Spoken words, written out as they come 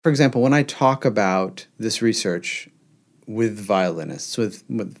For example, when I talk about this research with violinists, with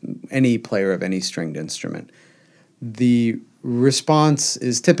any player of any stringed instrument, the response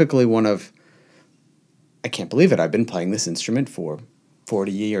is typically one of, I can't believe it, I've been playing this instrument for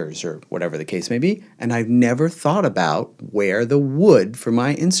 40 years or whatever the case may be, and I've never thought about where the wood for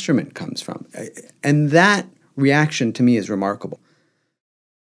my instrument comes from. And that reaction to me is remarkable.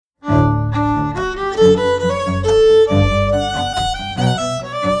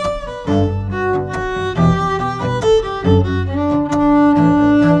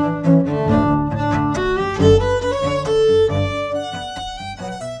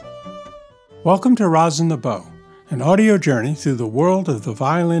 Welcome to Rosin the Bow, an audio journey through the world of the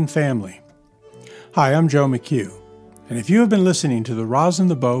violin family. Hi, I'm Joe McHugh, and if you have been listening to the Rosin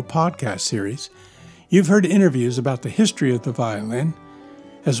the Bow podcast series, you've heard interviews about the history of the violin,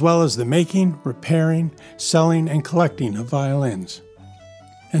 as well as the making, repairing, selling, and collecting of violins.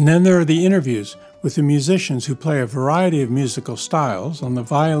 And then there are the interviews with the musicians who play a variety of musical styles on the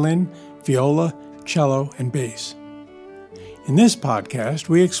violin, viola, cello, and bass. In this podcast,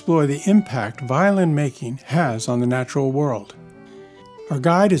 we explore the impact violin making has on the natural world. Our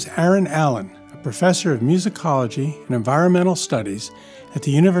guide is Aaron Allen, a professor of musicology and environmental studies at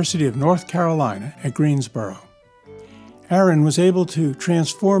the University of North Carolina at Greensboro. Aaron was able to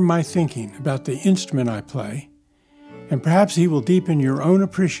transform my thinking about the instrument I play, and perhaps he will deepen your own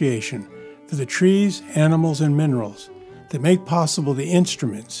appreciation for the trees, animals, and minerals that make possible the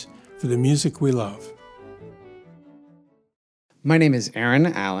instruments for the music we love. My name is Aaron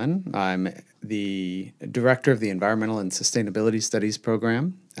Allen. I'm the director of the Environmental and Sustainability Studies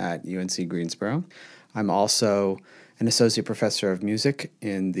program at UNC Greensboro. I'm also an associate professor of music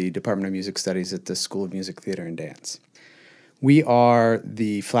in the Department of Music Studies at the School of Music, Theater, and Dance. We are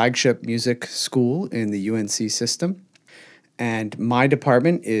the flagship music school in the UNC system, and my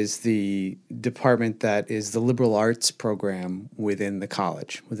department is the department that is the liberal arts program within the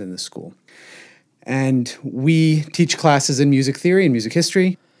college, within the school. And we teach classes in music theory and music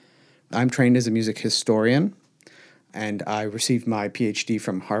history. I'm trained as a music historian, and I received my PhD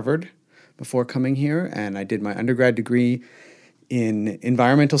from Harvard before coming here, and I did my undergrad degree in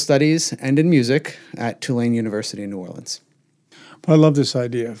environmental studies and in music at Tulane University in New Orleans. Well, I love this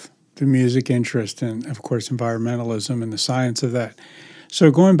idea of the music interest and, of course, environmentalism and the science of that. So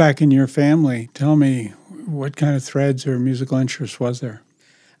going back in your family, tell me what kind of threads or musical interest was there?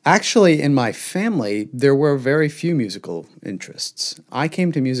 Actually, in my family, there were very few musical interests. I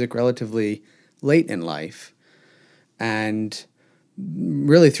came to music relatively late in life, and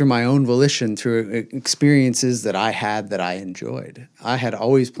really through my own volition, through experiences that I had that I enjoyed. I had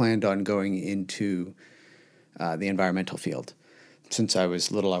always planned on going into the environmental field. Since I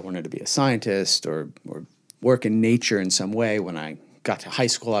was little, I wanted to be a scientist or work in nature in some way. When I got to high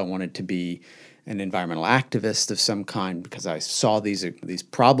school, I wanted to be an environmental activist of some kind because I saw these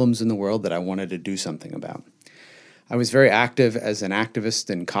problems in the world that I wanted to do something about. I was very active as an activist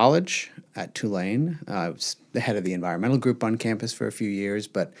in college at Tulane. I was the head of the environmental group on campus for a few years,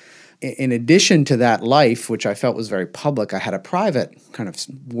 but in addition to that life, which I felt was very public, I had a private kind of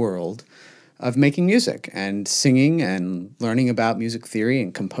world of making music and singing and learning about music theory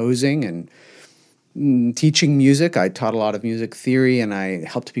and composing and teaching music. I taught a lot of music theory and I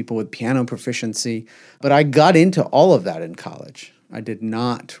helped people with piano proficiency. But I got into all of that in college. I did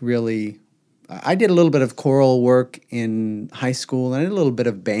a little bit of choral work in high school and I did a little bit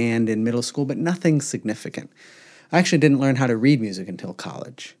of band in middle school, but nothing significant. I actually didn't learn how to read music until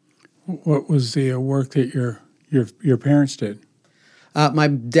college. What was the work that your parents did? My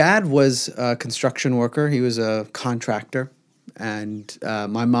dad was a construction worker. He was a contractor. And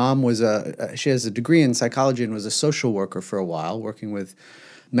my mom she has a degree in psychology and was a social worker for a while, working with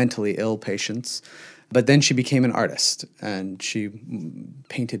mentally ill patients. But then she became an artist and she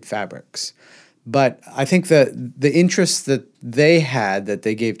painted fabrics. But I think that the interest that they had, that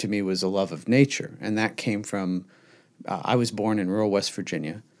they gave to me, was a love of nature. And that came from, I was born in rural West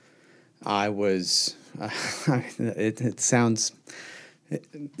Virginia. I was,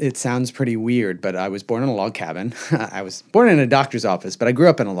 It sounds pretty weird, but I was born in a log cabin. I was born in a doctor's office, but I grew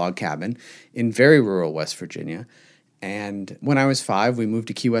up in a log cabin in very rural West Virginia. And when I was 5, we moved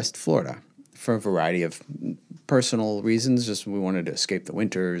to Key West, Florida, for a variety of personal reasons. Just we wanted to escape the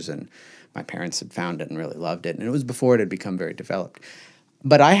winters, and my parents had found it and really loved it. And it was before it had become very developed.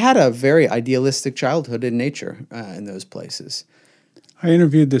 But I had a very idealistic childhood in nature in those places. I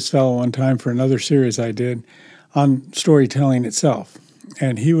interviewed this fellow one time for another series I did on storytelling itself.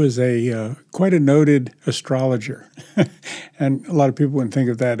 And he was quite a noted astrologer. And a lot of people wouldn't think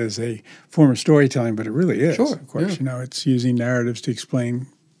of that as a form of storytelling, but it really is. Sure, of course. Yeah. It's using narratives to explain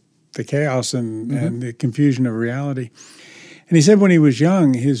the chaos and the confusion of reality. And he said when he was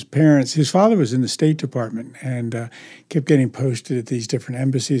young, his father was in the State Department and kept getting posted at these different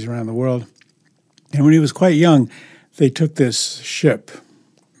embassies around the world. And when he was quite young, they took this ship,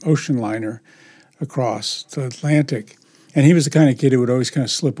 ocean liner, across the Atlantic. And he was the kind of kid who would always kind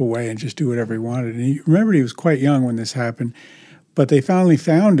of slip away and just do whatever he wanted. And he remembered he was quite young when this happened. But they finally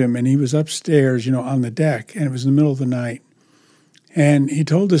found him, and he was upstairs, on the deck, and it was in the middle of the night. And he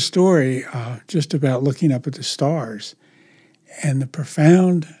told a story just about looking up at the stars and the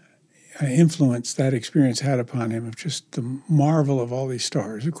profound influence that experience had upon him of just the marvel of all these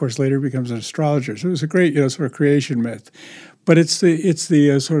stars. Of course, later he becomes an astrologer. So it was a great, sort of creation myth. But it's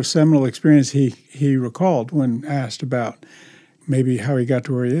the sort of seminal experience he recalled when asked about maybe how he got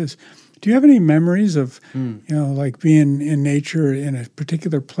to where he is. Do you have any memories of, like being in nature in a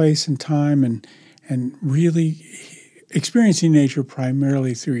particular place and time and really experiencing nature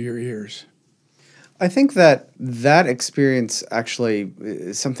primarily through your ears? I think that experience actually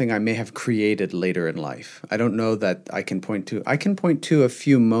is something I may have created later in life. I don't know that I can point to a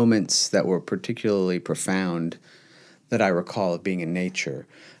few moments that were particularly profound that I recall of being in nature,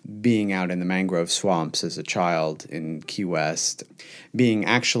 being out in the mangrove swamps as a child in Key West, being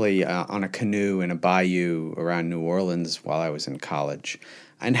actually on a canoe in a bayou around New Orleans while I was in college,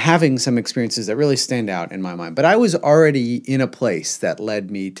 and having some experiences that really stand out in my mind. But I was already in a place that led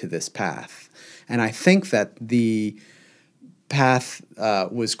me to this path. And I think that the path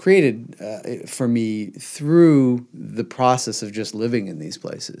was created for me through the process of just living in these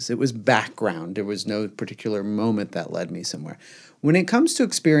places. It was background. There was no particular moment that led me somewhere. When it comes to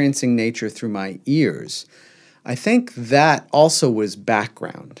experiencing nature through my ears, I think that also was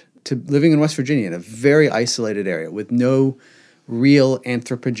background to living in West Virginia in a very isolated area with no real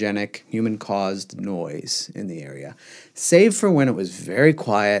anthropogenic human-caused noise in the area, save for when it was very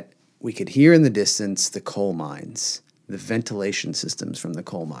quiet. We could hear in the distance the coal mines, the ventilation systems from the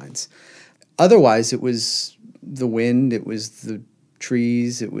coal mines. Otherwise, it was the wind, it was the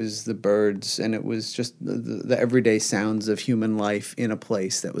trees, it was the birds, and it was just the everyday sounds of human life in a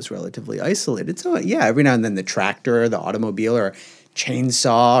place that was relatively isolated. So, yeah, every now and then the tractor, or the automobile, or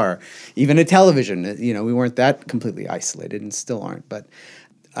chainsaw, or even a television. We weren't that completely isolated and still aren't. But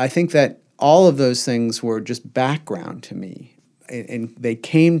I think that all of those things were just background to me. And they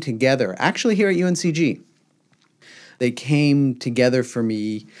came together, actually here at UNCG. They came together for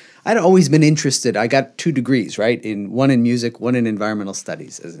me. I'd always been interested. I got 2 degrees, right? One in music, one in environmental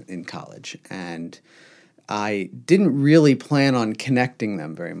studies in college. And I didn't really plan on connecting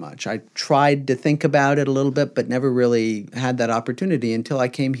them very much. I tried to think about it a little bit, but never really had that opportunity until I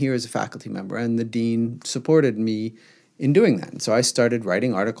came here as a faculty member. And the dean supported me in doing that. And so I started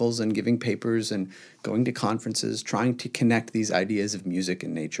writing articles and giving papers and going to conferences, trying to connect these ideas of music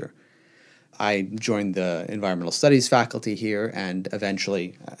and nature. I joined the environmental studies faculty here and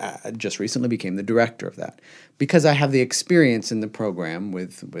eventually just recently became the director of that because I have the experience in the program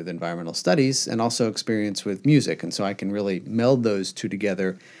with environmental studies and also experience with music. And so I can really meld those two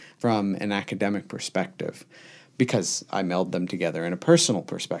together from an academic perspective because I meld them together in a personal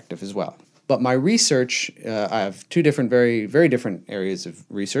perspective as well. But my research, I have 2 different, very, very different areas of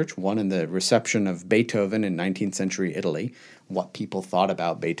research. One in the reception of Beethoven in 19th century Italy, what people thought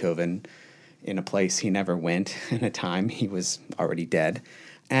about Beethoven in a place he never went, in a time he was already dead,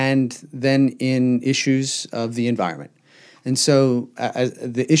 and then in issues of the environment. And so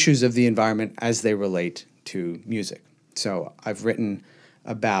the issues of the environment as they relate to music. So I've written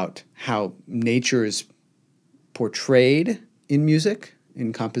about how nature is portrayed in music,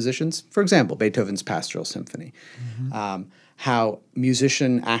 in compositions. For example, Beethoven's Pastoral Symphony. Mm-hmm. How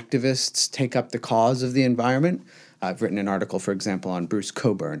musician activists take up the cause of the environment. I've written an article, for example, on Bruce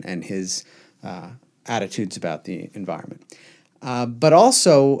Cockburn and his attitudes about the environment. But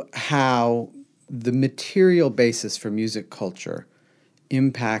also how the material basis for music culture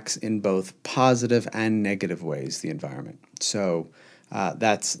impacts in both positive and negative ways the environment. So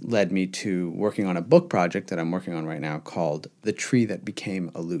that's led me to working on a book project that I'm working on right now called The Tree That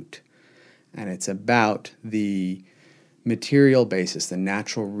Became a Lute. And it's about the material basis, the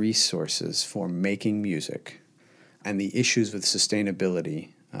natural resources for making music, and the issues with sustainability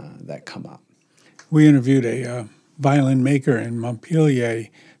that come up. We interviewed a violin maker in Montpellier,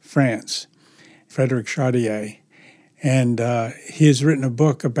 France, Frédéric Chaudier, and he has written a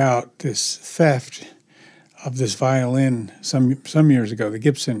book about this theft of this violin some years ago, the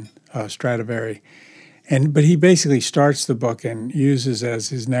Gibson Stradivari. But he basically starts the book and uses as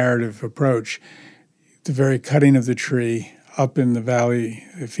his narrative approach the very cutting of the tree up in the valley,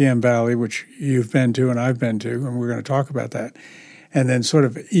 the Fiemme Valley, which you've been to and I've been to, and we're going to talk about that. and then sort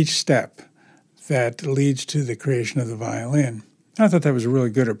of each step that leads to the creation of the violin. I thought that was a really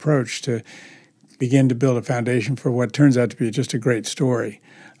good approach to begin to build a foundation for what turns out to be just a great story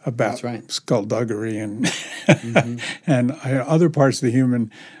about skullduggery and and other parts of the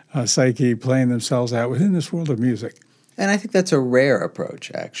human psyche playing themselves out within this world of music. And I think that's a rare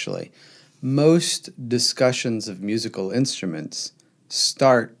approach, actually. Most discussions of musical instruments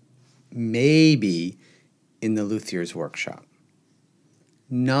start maybe in the luthier's workshop,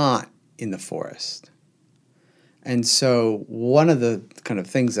 not in the forest. And so one of the kind of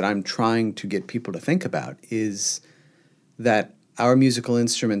things that I'm trying to get people to think about is that our musical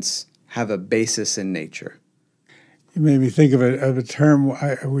instruments have a basis in nature. You made me think of a term.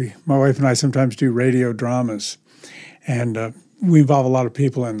 My wife and I sometimes do radio dramas, and we involve a lot of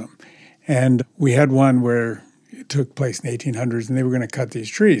people in them. And we had one where it took place in the 1800s, and they were going to cut these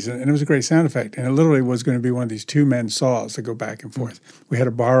trees. And it was a great sound effect. And it literally was going to be one of these two-men saws that go back and forth. We had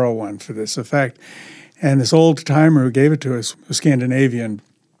to borrow one for this effect. And this old-timer who gave it to us was Scandinavian.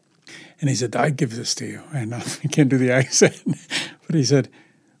 And he said, I'd give this to you. And I can't do the accent. But he said,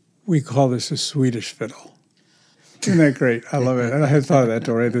 we call this a Swedish fiddle. Isn't that great? I love it. And I had thought of that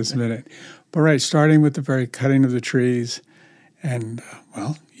till right this minute. But right, starting with the very cutting of the trees and,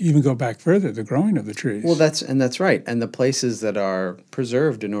 even go back further, the growing of the trees. Well, that's right. And the places that are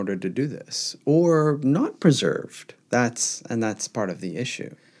preserved in order to do this, or not preserved, that's part of the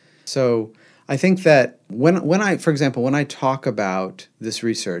issue. So I think that when I talk about this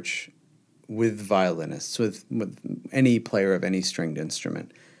research with violinists, with any player of any stringed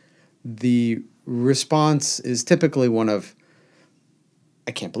instrument, the response is typically one of,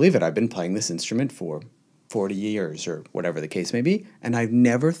 I can't believe it, I've been playing this instrument for 40 years or whatever the case may be, and I've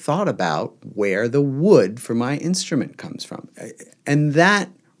never thought about where the wood for my instrument comes from. And that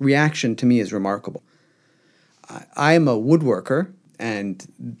reaction to me is remarkable. I am a woodworker,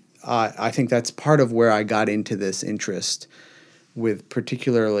 and I think that's part of where I got into this interest with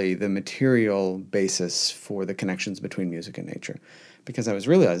particularly the material basis for the connections between music and nature. Because I was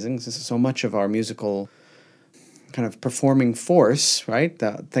realizing so much of our musical kind of performing force, right?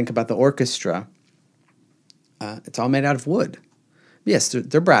 Think about the orchestra. It's all made out of wood. Yes,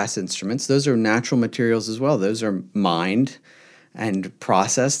 they're brass instruments. Those are natural materials as well. Those are mined and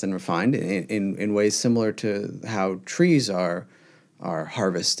processed and refined in ways similar to how trees are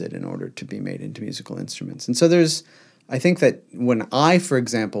harvested in order to be made into musical instruments. And so I think that when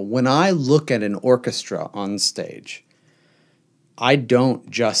I look at an orchestra on stage, I don't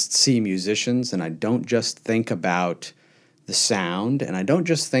just see musicians, and I don't just think about the sound, and I don't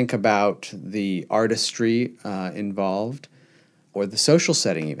just think about the artistry involved or the social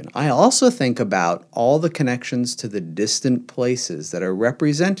setting even. I also think about all the connections to the distant places that are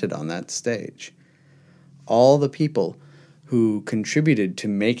represented on that stage. All the people who contributed to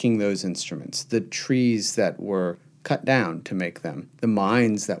making those instruments, the trees that were cut down to make them, the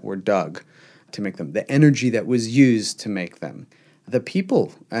mines that were dug to make them, the energy that was used to make them, the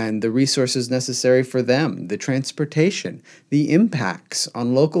people and the resources necessary for them, the transportation, the impacts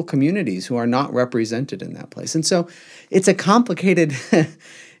on local communities who are not represented in that place. And so it's a complicated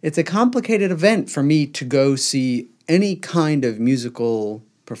event for me to go see any kind of musical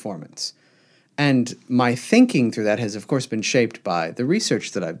performance. And my thinking through that has, of course, been shaped by the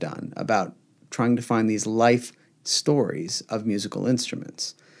research that I've done about trying to find these life stories of musical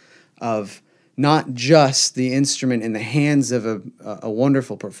instruments, of not just the instrument in the hands of a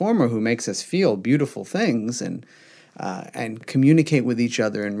wonderful performer who makes us feel beautiful things and communicate with each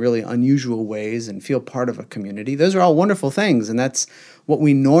other in really unusual ways and feel part of a community. Those are all wonderful things, and that's what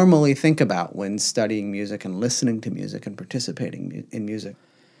we normally think about when studying music and listening to music and participating in music.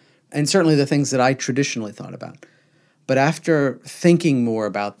 And certainly the things that I traditionally thought about. But after thinking more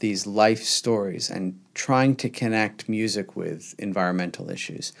about these life stories and trying to connect music with environmental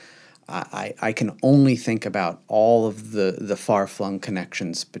issues, I can only think about all of the far-flung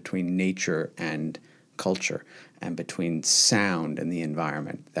connections between nature and culture and between sound and the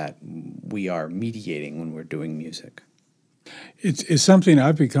environment that we are mediating when we're doing music. It's something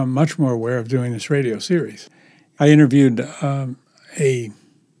I've become much more aware of doing this radio series. I interviewed a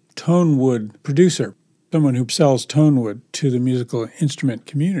tone wood producer, someone who sells tone wood to the musical instrument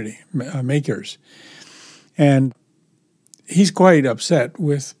community, makers. And he's quite upset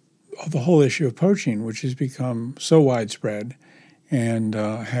with the whole issue of poaching, which has become so widespread and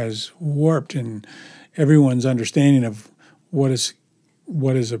has warped in everyone's understanding of what is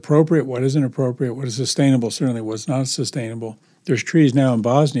appropriate, what isn't appropriate, what is sustainable, certainly what's not sustainable. There's trees now in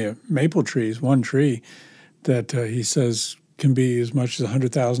Bosnia, maple trees, one tree, that he says can be as much as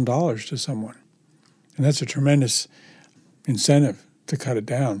 $100,000 to someone. And that's a tremendous incentive to cut it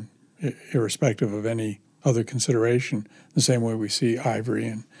down, irrespective of any other consideration, the same way we see ivory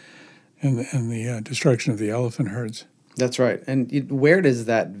and the destruction of the elephant herds. That's right. And where does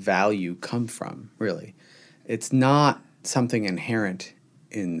that value come from, really? It's not something inherent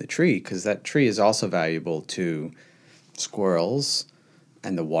in the tree, because that tree is also valuable to squirrels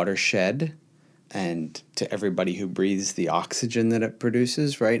and the watershed and to everybody who breathes the oxygen that it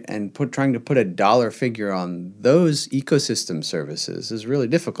produces, right? And trying to put a dollar figure on those ecosystem services is really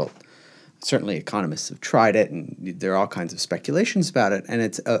difficult. Certainly economists have tried it, and there are all kinds of speculations about it, and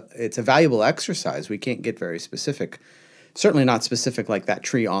it's a valuable exercise. We can't get very specific, certainly not specific like that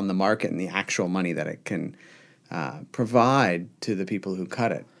tree on the market and the actual money that it can provide to the people who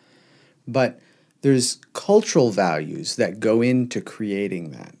cut it. But there's cultural values that go into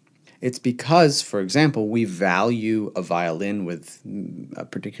creating that. It's because, for example, we value a violin with a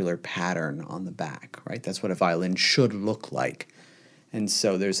particular pattern on the back, right? That's what a violin should look like. And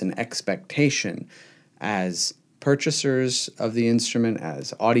so there's an expectation as purchasers of the instrument,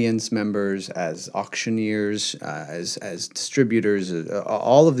 as audience members, as auctioneers, as distributors,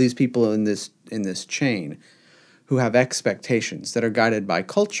 all of these people in this chain who have expectations that are guided by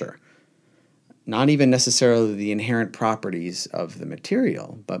culture. Not even necessarily the inherent properties of the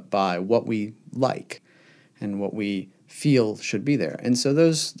material, but by what we like and what we feel should be there. And so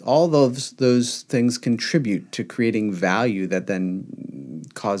all those things contribute to creating value that then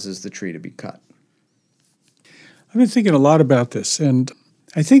causes the tree to be cut. I've been thinking a lot about this, and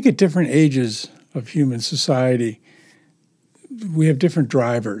I think at different ages of human society, we have different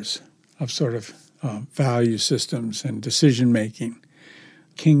drivers of sort of value systems and decision-making,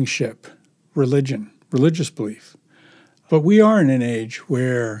 kingship, religion, religious belief. But we are in an age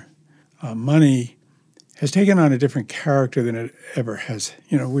where money has taken on a different character than it ever has.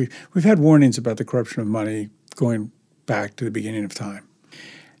 You know, we've had warnings about the corruption of money going back to the beginning of time.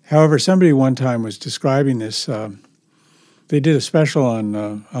 However, somebody one time was describing this. They did a special on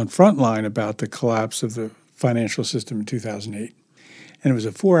Frontline about the collapse of the financial system in 2008, and it was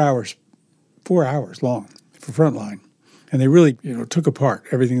 4 hours long for Frontline. And they really, took apart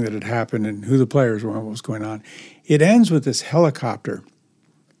everything that had happened and who the players were and what was going on. It ends with this helicopter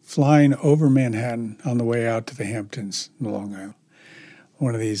flying over Manhattan on the way out to the Hamptons in Long Island.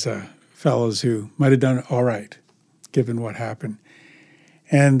 One of these fellows who might have done all right, given what happened.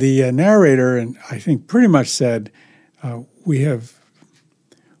 And the narrator, and I think pretty much said, we have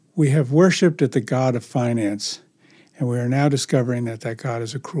worshipped at the god of finance, and we are now discovering that God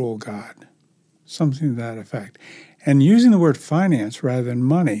is a cruel god. Something to that effect. And using the word finance rather than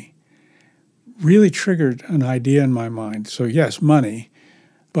money really triggered an idea in my mind. So yes, money,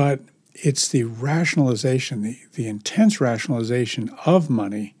 but it's the rationalization, the intense rationalization of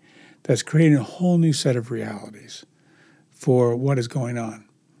money that's creating a whole new set of realities for what is going on.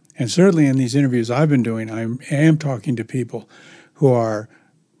 And certainly in these interviews I've been doing, I am talking to people who are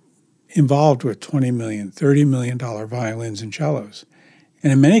involved with $20 million, $30 million violins and cellos.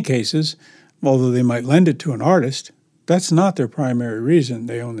 And in many cases, although they might lend it to an artist, that's not their primary reason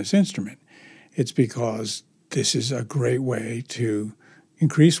they own this instrument. It's because this is a great way to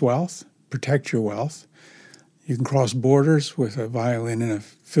increase wealth, protect your wealth. You can cross borders with a violin in a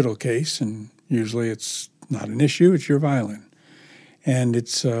fiddle case, and usually it's not an issue, it's your violin. And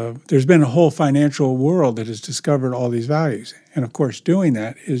there's been a whole financial world that has discovered all these values. And of course, doing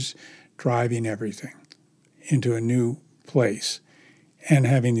that is driving everything into a new place and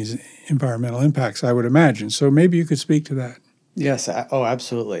having these environmental impacts, I would imagine. So maybe you could speak to that. Yes,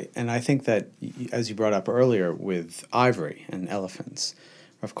 absolutely. And I think that, as you brought up earlier with ivory and elephants,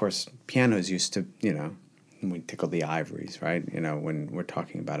 of course, pianos used to, we tickle the ivories, right? When we're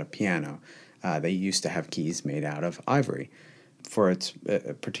talking about a piano, they used to have keys made out of ivory for its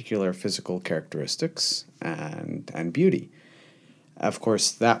particular physical characteristics and beauty. Of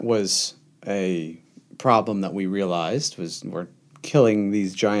course, that was a problem that we realized we're killing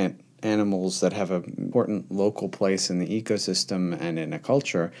these giant animals that have an important local place in the ecosystem and in a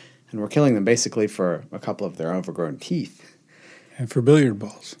culture, and we're killing them basically for a couple of their overgrown teeth. And for billiard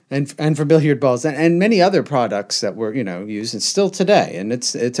balls. And for billiard balls and many other products that were, used and still today, and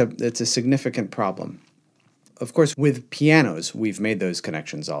it's a significant problem. Of course, with pianos, we've made those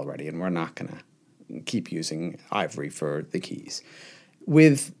connections already, and we're not going to keep using ivory for the keys.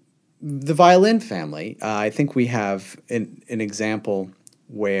 With the violin family, I think we have an example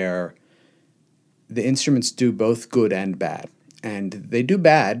where the instruments do both good and bad. And they do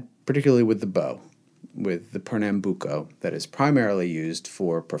bad, particularly with the bow, with the Pernambuco, that is primarily used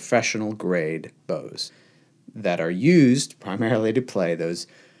for professional-grade bows that are used primarily to play those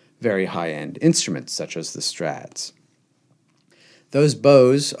very high-end instruments, such as the Strads. Those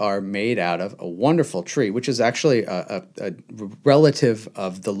bows are made out of a wonderful tree, which is actually a relative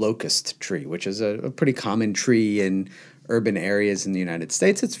of the locust tree, which is a pretty common tree in urban areas in the United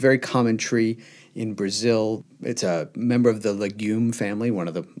States. It's a very common tree in Brazil. It's a member of the legume family, one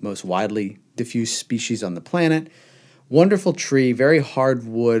of the most widely diffused species on the planet. Wonderful tree, very hard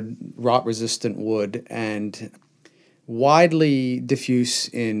wood, rot-resistant wood, and widely diffuse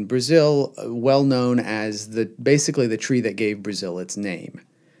in Brazil, well known as basically the tree that gave Brazil its name.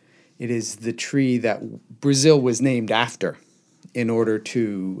 It is the tree that Brazil was named after in order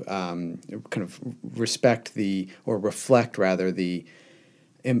to kind of reflect the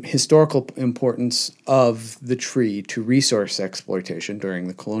historical importance of the tree to resource exploitation during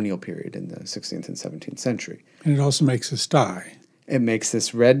the colonial period in the 16th and 17th century. And it also makes this dye. It makes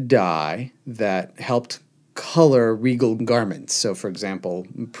this red dye that helped color regal garments. So, for example,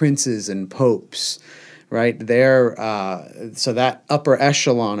 princes and popes, right? So that upper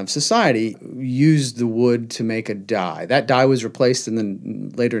echelon of society used the wood to make a dye. That dye was replaced in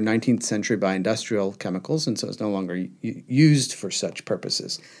the later 19th century by industrial chemicals, and so it's no longer used for such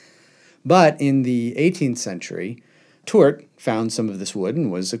purposes. But in the 18th century, Tourt found some of this wood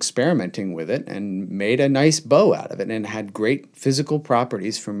and was experimenting with it and made a nice bow out of it and had great physical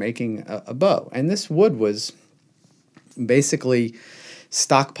properties for making a bow. And this wood was basically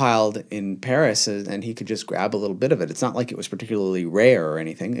stockpiled in Paris, and he could just grab a little bit of it. It's not like it was particularly rare or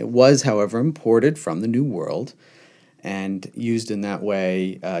anything. It was, however, imported from the New World and used in that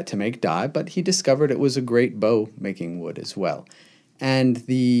way to make dye, but he discovered it was a great bow-making wood as well. And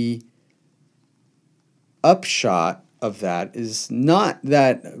the upshot of that is not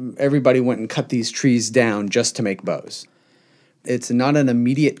that everybody went and cut these trees down just to make bows. It's not an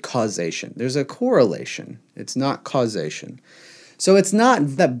immediate causation. There's a correlation. It's not causation. So it's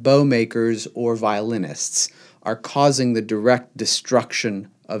not that bow makers or violinists are causing the direct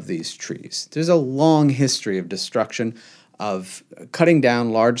destruction of these trees. There's a long history of destruction, of cutting down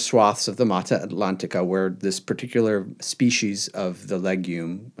large swaths of the Mata Atlantica where this particular species of the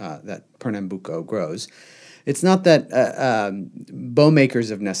legume that Pernambuco grows. It's not that bow makers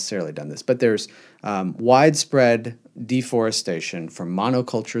have necessarily done this, but there's widespread deforestation for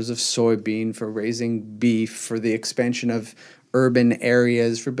monocultures of soybean, for raising beef, for the expansion of urban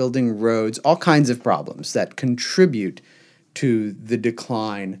areas, for building roads, all kinds of problems that contribute to the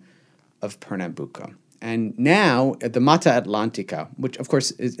decline of Pernambuco. And now at the Mata Atlantica, which of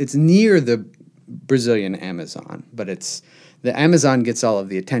course it's near the Brazilian Amazon, but the Amazon gets all of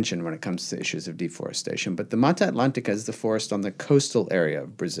the attention when it comes to issues of deforestation. But the Mata Atlantica is the forest on the coastal area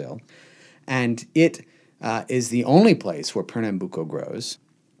of Brazil, and it is the only place where Pernambuco grows.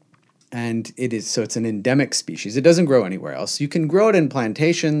 And it's an endemic species. It doesn't grow anywhere else. You can grow it in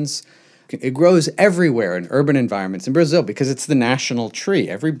plantations. It grows everywhere in urban environments in Brazil because it's the national tree.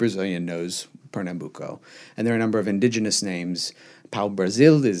 Every Brazilian knows Pernambuco. And there are a number of indigenous names.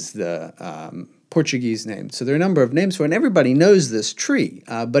 Pau-Brasil is the Portuguese name. So there are a number of names for it, and everybody knows this tree.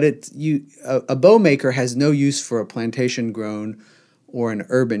 But a bow maker has no use for a plantation grown or an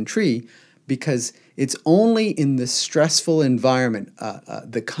urban tree because it's only in the stressful environment,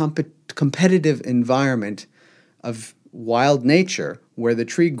 the competitive environment of wild nature where the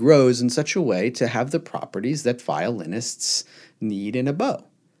tree grows in such a way to have the properties that violinists need in a bow.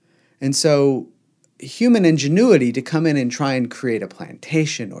 And so human ingenuity to come in and try and create a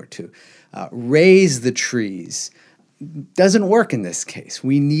plantation or to raise the trees doesn't work in this case.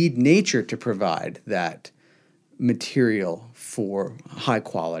 We need nature to provide that material for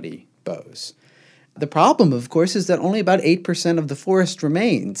high-quality bows. The problem, of course, is that only about 8% of the forest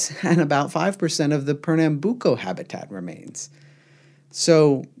remains and about 5% of the Pernambuco habitat remains.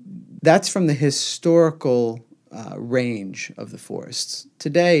 So that's from the historical range of the forests.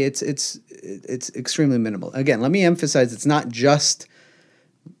 Today, it's extremely minimal. Again, let me emphasize it's not just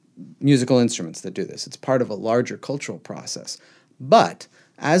musical instruments that do this. It's part of a larger cultural process. But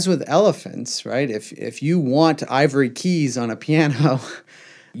as with elephants, right, if you want ivory keys on a piano,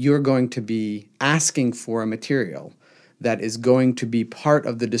 you're going to be asking for a material that is going to be part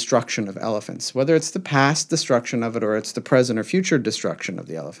of the destruction of elephants. Whether it's the past destruction of it or it's the present or future destruction of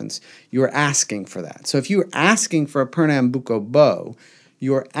the elephants, you're asking for that. So if you're asking for a Pernambuco bow,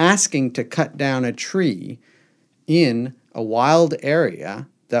 you're asking to cut down a tree in a wild area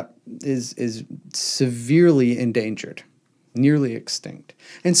that is severely endangered, nearly extinct.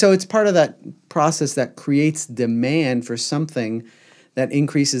 And so it's part of that process that creates demand for something that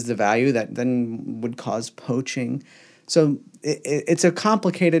increases the value that then would cause poaching. So it's a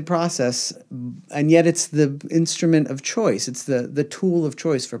complicated process, and yet it's the instrument of choice. It's the tool of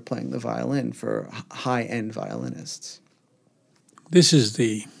choice for playing the violin for high-end violinists. This is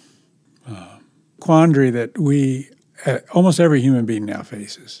the quandary that almost every human being now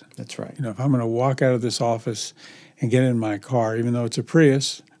faces. That's right. If I'm going to walk out of this office and get in my car, even though it's a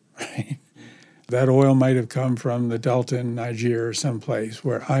Prius, right? That oil might have come from the Delta in Nigeria or someplace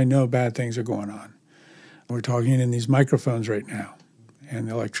where I know bad things are going on. We're talking in these microphones right now, and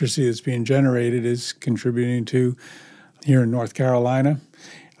the electricity that's being generated is contributing to, here in North Carolina,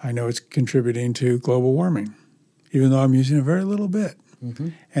 I know it's contributing to global warming, even though I'm using a very little bit. Mm-hmm.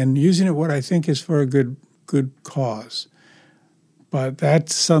 And using it what I think is for a good cause. But that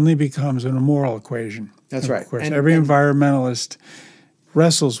suddenly becomes an immoral equation. That's right. Of course, every environmentalist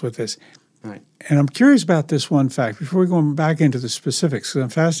wrestles with this. Right. And I'm curious about this one fact before we go back into the specifics, because I'm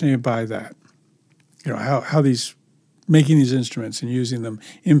fascinated by that. How these making these instruments and using them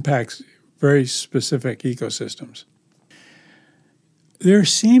impacts very specific ecosystems. There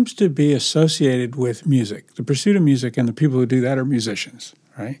seems to be associated with music, the pursuit of music, and the people who do that are musicians,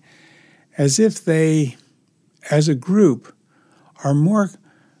 right? As if they, as a group, are more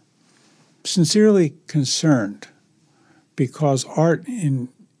sincerely concerned because art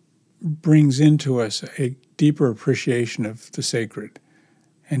brings into us a deeper appreciation of the sacred.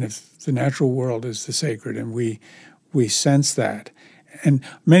 And if the natural world is the sacred, and we sense that. And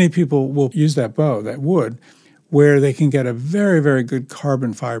many people will use that bow, that wood, where they can get a very, very good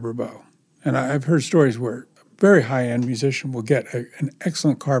carbon fiber bow. And I've heard stories where a very high-end musician will get an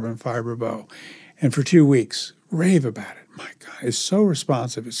excellent carbon fiber bow, and for 2 weeks, rave about it. My God, it's so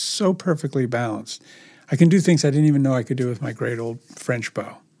responsive. It's so perfectly balanced. I can do things I didn't even know I could do with my great old French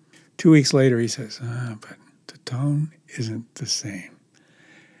bow. 2 weeks later, he says, but the tone isn't the same.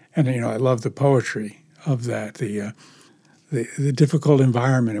 And, I love the poetry of that, the difficult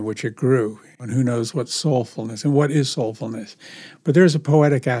environment in which it grew, and who knows what soulfulness and what is soulfulness. But there's a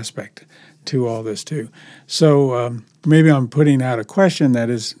poetic aspect to all this too. So maybe I'm putting out a question that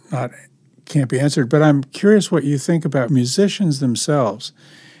can't be answered, but I'm curious what you think about musicians themselves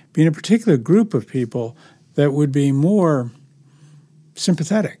being a particular group of people that would be more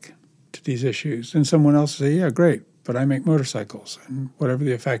sympathetic to these issues than someone else say, yeah, great, but I make motorcycles, and whatever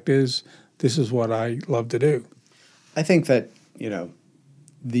the effect is, this is what I love to do. I think that,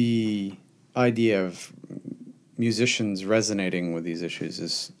 the idea of musicians resonating with these issues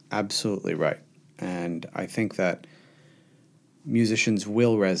is absolutely right. And I think that musicians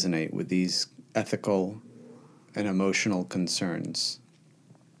will resonate with these ethical and emotional concerns.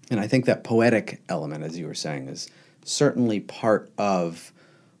 And I think that poetic element, as you were saying, is certainly part of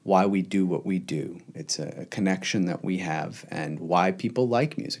why we do what we do. It's a connection that we have and why people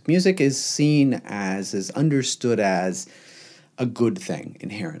like music. Music is understood as a good thing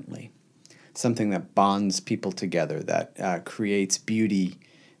inherently, something that bonds people together, that creates beauty,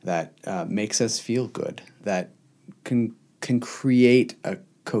 that makes us feel good, that can create a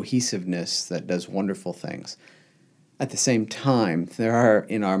cohesiveness that does wonderful things. At the same time, there are,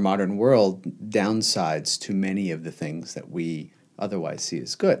 in our modern world, downsides to many of the things that we otherwise see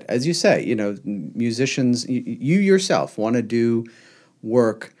as good. As you say, musicians, you yourself want to do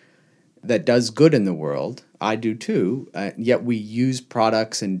work that does good in the world. I do too, yet we use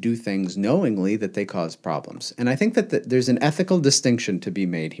products and do things knowingly that they cause problems. And I think that there's an ethical distinction to be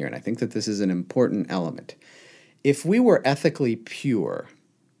made here, and I think that this is an important element. If we were ethically pure,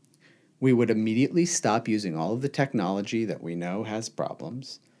 we would immediately stop using all of the technology that we know has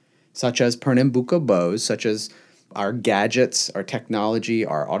problems, such as Pernambuco bows, such as our gadgets, our technology,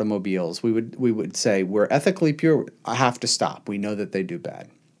 our automobiles. We would say we're ethically pure. I have to stop. We know that they do bad.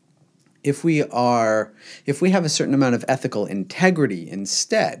 If we have a certain amount of ethical integrity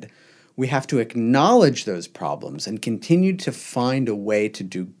instead, we have to acknowledge those problems and continue to find a way to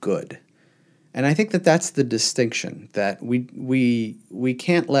do good. And I think that that's the distinction, that we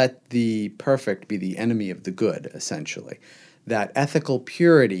can't let the perfect be the enemy of the good, essentially. That ethical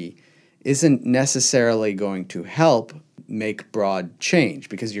purity isn't necessarily going to help make broad change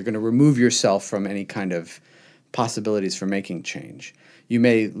because you're going to remove yourself from any kind of possibilities for making change. You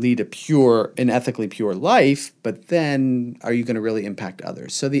may lead an ethically pure life, but then are you going to really impact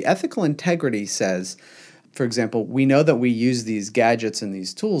others? So the ethical integrity says, for example, we know that we use these gadgets and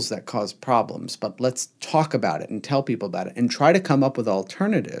these tools that cause problems, but let's talk about it and tell people about it and try to come up with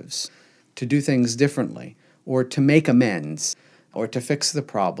alternatives to do things differently or to make amends or to fix the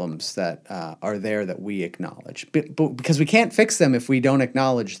problems that are there that we acknowledge. But because we can't fix them if we don't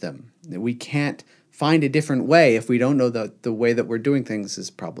acknowledge them. We can't find a different way if we don't know that the way that we're doing things is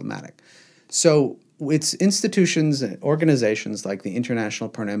problematic. So it's institutions and organizations like the International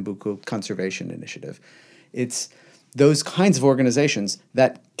Pernambuco Conservation Initiative. It's those kinds of organizations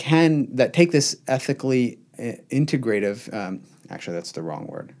that take this ethically integrative, actually that's the wrong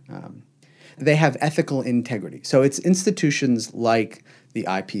word. They have ethical integrity. So it's institutions like the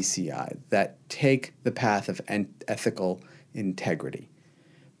IPCI that take the path of ethical integrity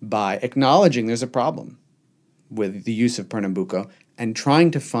by acknowledging there's a problem with the use of Pernambuco and trying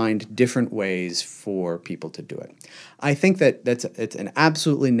to find different ways for people to do it. I think that it's an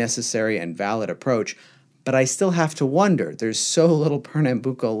absolutely necessary and valid approach, but I still have to wonder, there's so little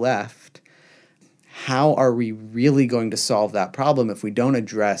Pernambuco left. How are we really going to solve that problem if we don't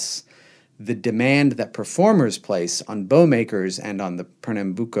address the demand that performers place on bow makers and on the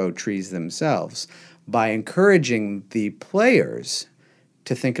Pernambuco trees themselves by encouraging the players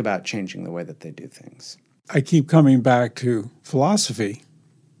to think about changing the way that they do things? I keep coming back to philosophy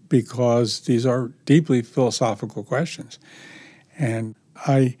because these are deeply philosophical questions. And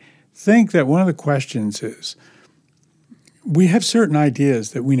I think that one of the questions is, we have certain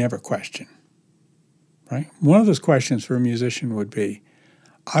ideas that we never question, right? One of those questions for a musician would be,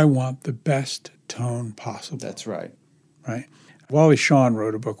 I want the best tone possible. That's right. Right? Wally Shawn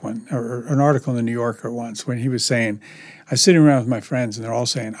wrote a book or an article in the New Yorker once when he was saying, I was sitting around with my friends and they're all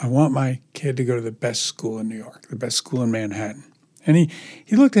saying, I want my kid to go to the best school in New York, the best school in Manhattan. And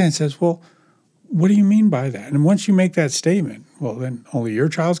he looked at it and says, well, what do you mean by that? And once you make that statement, well, then only your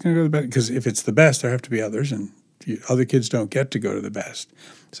child's going to go to the best. Because if it's the best, there have to be others, and other kids don't get to go to the best.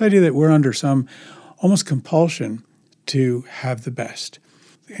 This idea that we're under some almost compulsion to have the best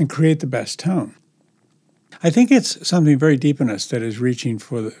and create the best tone. I think it's something very deep in us that is reaching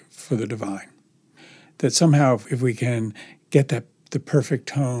for the divine. That somehow if we can get the perfect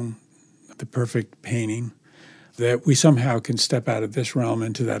tone, the perfect painting, that we somehow can step out of this realm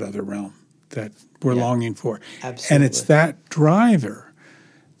into that other realm that we're longing for. Absolutely. And it's that driver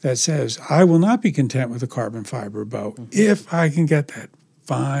that says, I will not be content with a carbon fiber bow if I can get that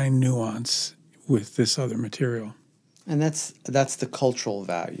fine nuance with this other material. And that's the cultural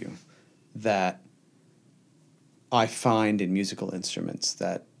value that I find in musical instruments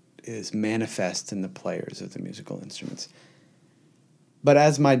that is manifest in the players of the musical instruments. But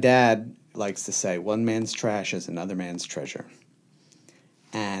as my dad likes to say, one man's trash is another man's treasure.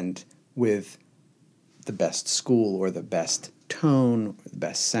 And with the best school or the best tone, or the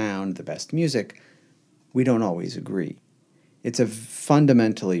best sound, the best music, we don't always agree. It's a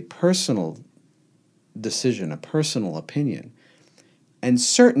fundamentally personal decision, a personal opinion. And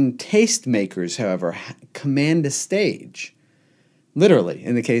certain tastemakers, however, command a stage, literally,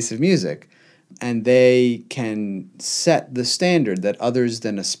 in the case of music, and they can set the standard that others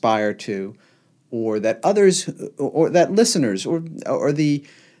then aspire to, or that others, or that listeners, or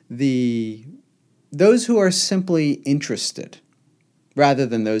those who are simply interested, rather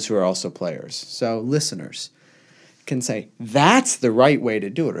than those who are also players. So listeners can say, that's the right way to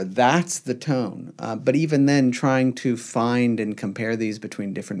do it, or that's the tone. But even then, trying to find and compare these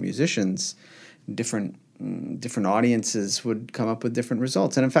between different musicians, different audiences would come up with different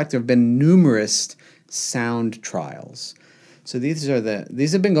results. And in fact, there have been numerous sound trials. So these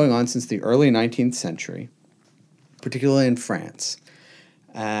have been going on since the early 19th century, particularly in France.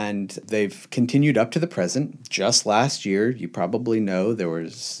 And they've continued up to the present. Just last year, you probably know, there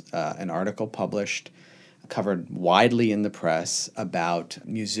was an article published, covered widely in the press, about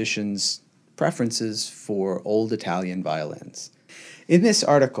musicians' preferences for old Italian violins. In this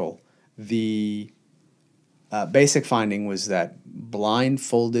article, the basic finding was that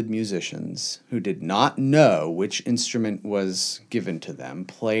blindfolded musicians who did not know which instrument was given to them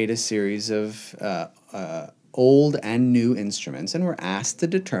played a series of old and new instruments and were asked to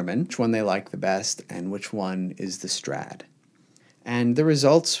determine which one they liked the best and which one is the Strad. And the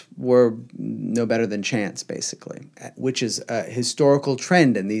results were no better than chance, basically, which is a historical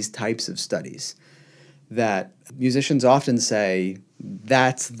trend in these types of studies, that musicians often say,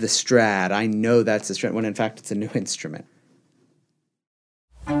 that's the Strad, I know that's the Strad, when in fact it's a new instrument.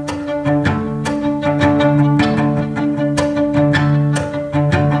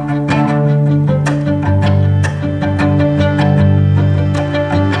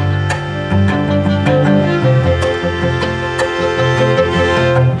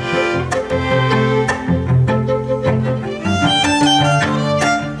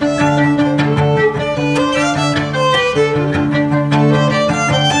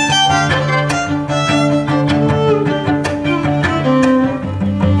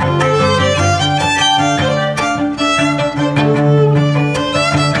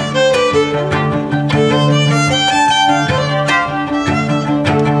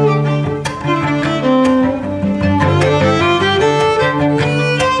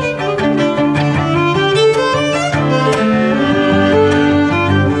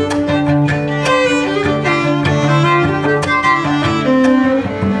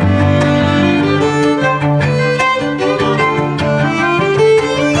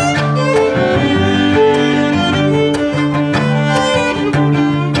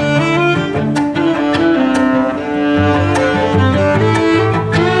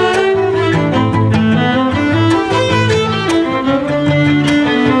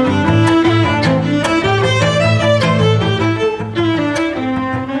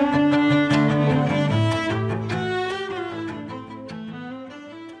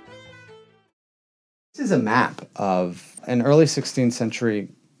 This is a map of an early 16th century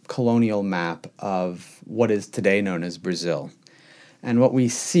colonial map of what is today known as Brazil. And what we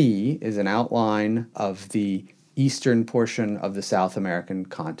see is an outline of the eastern portion of the South American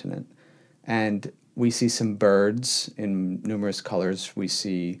continent. And we see some birds in numerous colors. We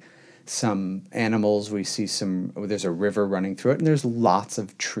see some animals. There's a river running through it, and there's lots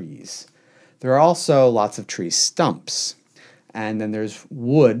of trees. There are also lots of tree stumps. And then there's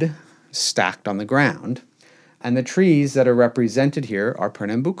wood stacked on the ground. And the trees that are represented here are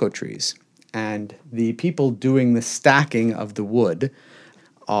Pernambuco trees. And the people doing the stacking of the wood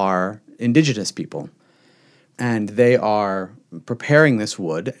are indigenous people. And they are preparing this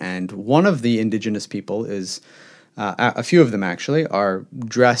wood. And one of the indigenous people is, a few of them actually, are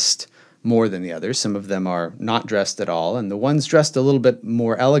dressed more than the others. Some of them are not dressed at all. And the ones dressed a little bit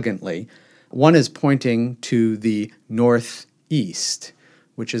more elegantly, one is pointing to the northeast,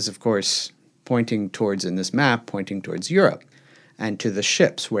 which is, of course, pointing towards Europe, and to the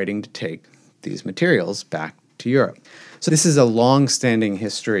ships waiting to take these materials back to Europe. So this is a long-standing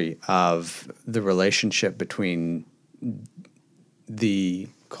history of the relationship between the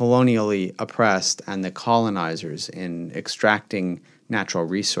colonially oppressed and the colonizers in extracting natural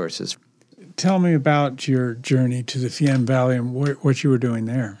resources. Tell me about your journey to the Fiemme Valley and what you were doing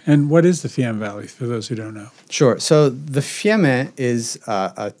there. And what is the Fiemme Valley, for those who don't know? Sure. So the Fiemme is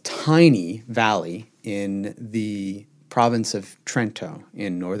a tiny valley in the province of Trento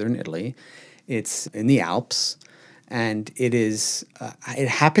in northern Italy. It's in the Alps, and it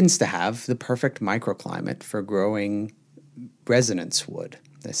happens to have the perfect microclimate for growing resonance wood.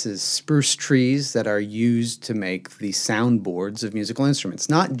 This is spruce trees that are used to make the soundboards of musical instruments,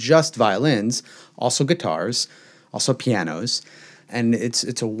 not just violins, also guitars, also pianos. And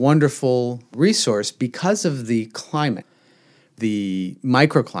it's a wonderful resource because of the climate. The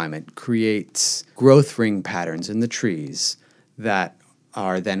microclimate creates growth ring patterns in the trees that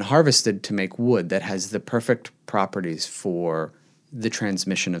are then harvested to make wood that has the perfect properties for the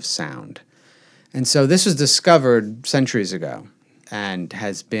transmission of sound. And so this was discovered centuries ago and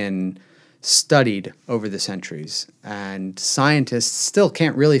has been studied over the centuries. And scientists still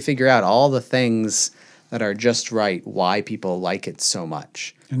can't really figure out all the things that are just right, why people like it so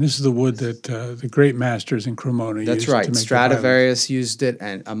much. And this is the wood that the great masters in Cremona That's used right. to make Stradivarius used it,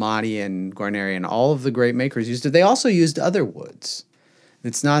 and Amati and Guarneri and all of the great makers used it. They also used other woods.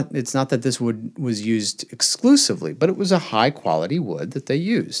 It's not that this wood was used exclusively, but it was a high-quality wood that they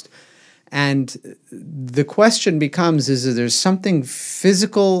used. And the question becomes, is there something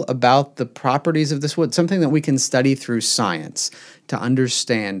physical about the properties of this wood, something that we can study through science to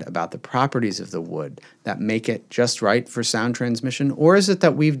understand about the properties of the wood that make it just right for sound transmission? Or is it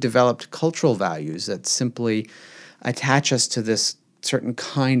that we've developed cultural values that simply attach us to this certain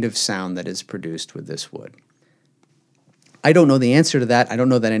kind of sound that is produced with this wood? I don't know the answer to that. I don't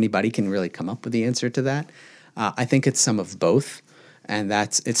know that anybody can really come up with the answer to that. I think it's some of both. And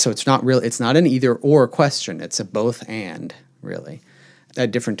it's not an either or question. It's a both and, really.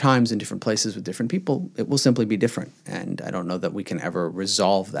 At different times in different places with different people, it will simply be different. And I don't know that we can ever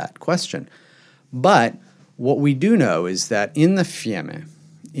resolve that question. But what we do know is that in the Fiemme,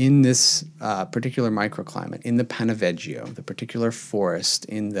 in this particular microclimate, in the Paneveggio, the particular forest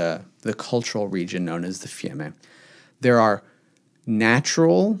in the cultural region known as the Fiemme, there are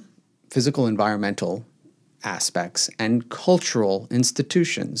natural, physical, environmental aspects and cultural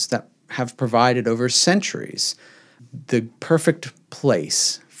institutions that have provided over centuries the perfect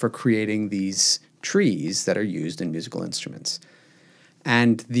place for creating these trees that are used in musical instruments.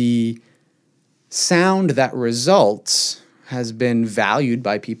 And the sound that results has been valued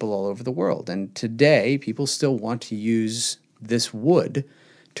by people all over the world. And today, people still want to use this wood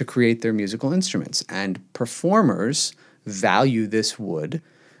to create their musical instruments. And performers value this wood,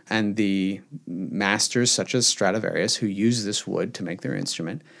 and the masters such as Stradivarius who use this wood to make their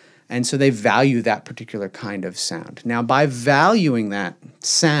instrument. And so they value that particular kind of sound. Now, by valuing that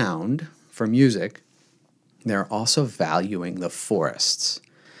sound for music, they're also valuing the forests.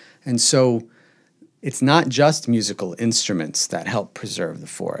 And so it's not just musical instruments that help preserve the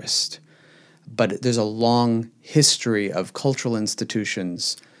forest, but there's a long history of cultural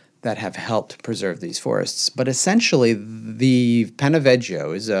institutions that have helped preserve these forests. But essentially, the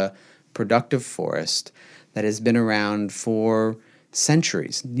Paneveggio is a productive forest that has been around for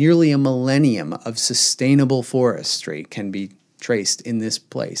centuries. Nearly a millennium of sustainable forestry can be traced in this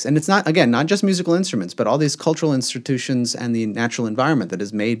place. And it's not just musical instruments, but all these cultural institutions and the natural environment that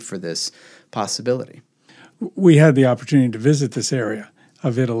is made for this possibility. We had the opportunity to visit this area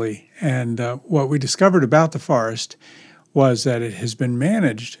of Italy, and what we discovered about the forest was that it has been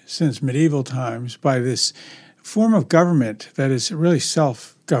managed since medieval times by this form of government that is really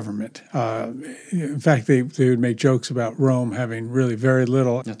self-government. In fact, they would make jokes about Rome having really very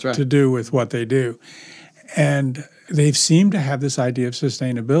little to do with what they do. And they've seemed to have this idea of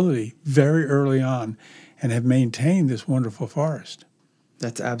sustainability very early on and have maintained this wonderful forest.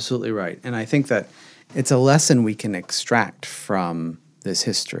 That's absolutely right. And I think that it's a lesson we can extract from this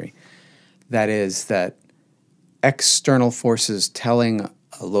history. That is that external forces telling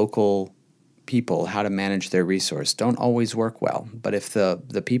a local people how to manage their resource don't always work well. But if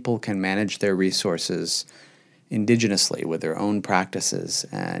the people can manage their resources indigenously with their own practices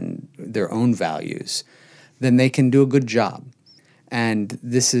and their own values, then they can do a good job. And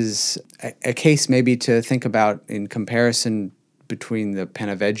this is a case maybe to think about in comparison between the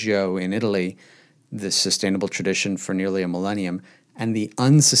Paneveggio in Italy, the sustainable tradition for nearly a millennium, and the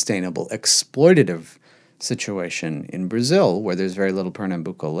unsustainable, exploitative situation in Brazil, where there's very little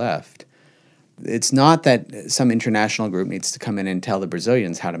Pernambuco left. It's not that some international group needs to come in and tell the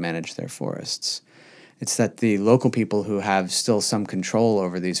Brazilians how to manage their forests. It's that the local people who have still some control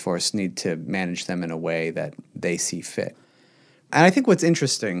over these forests need to manage them in a way that they see fit. And I think what's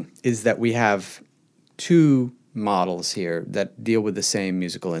interesting is that we have two models here that deal with the same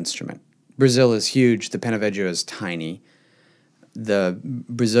musical instrument. Brazil is huge, the Paneveggio is tiny. The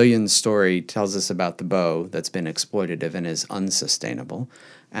Brazilian story tells us about the bow that's been exploitative and is unsustainable.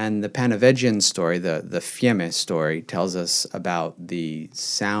 And the Panaveggian story, the Fiemme story, tells us about the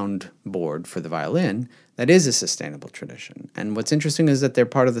sound board for the violin that is a sustainable tradition. And what's interesting is that they're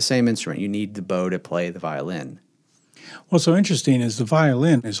part of the same instrument. You need the bow to play the violin. What's so interesting is the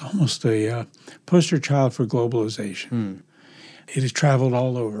violin is almost a poster child for globalization. It has traveled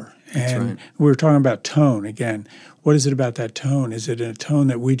all over. And we were talking about tone again. What is it about that tone? Is it a tone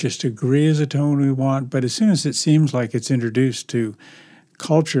that we just agree is a tone we want? But as soon as it seems like it's introduced to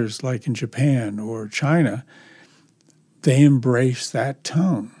cultures like in Japan or China, they embrace that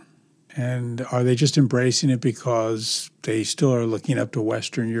tone. And are they just embracing it because they still are looking up to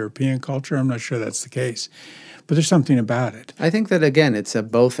Western European culture? I'm not sure that's the case. But there's something about it. I think that, again, it's a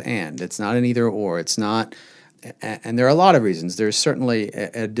both and. It's not an either or. It's not, and there are a lot of reasons. There's certainly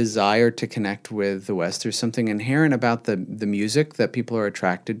a desire to connect with the West. There's something inherent about the music that people are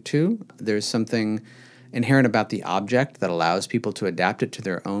attracted to. There's something inherent about the object that allows people to adapt it to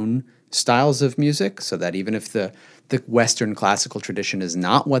their own styles of music, so that even if the Western classical tradition is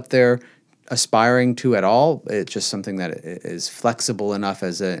not what they're aspiring to at all, it's just something that is flexible enough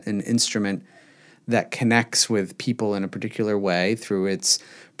as an instrument that connects with people in a particular way through its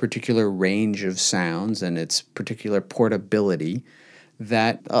particular range of sounds and its particular portability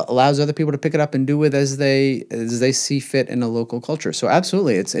that allows other people to pick it up and do with as they see fit in a local culture. So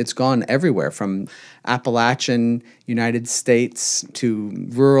absolutely, it's gone everywhere, from Appalachian United States to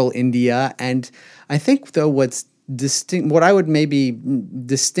rural India. And I think, though, what I would maybe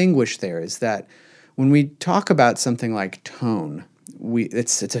distinguish there is that when we talk about something like tone,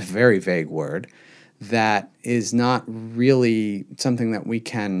 it's a very vague word that is not really something that we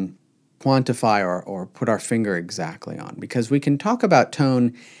can quantify or put our finger exactly on, because we can talk about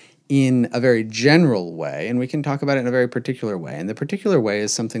tone in a very general way and we can talk about it in a very particular way. And the particular way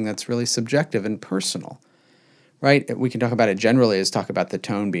is something that's really subjective and personal, right? We can talk about it generally as talk about the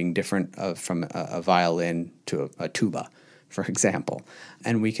tone being different from a violin to a tuba, for example.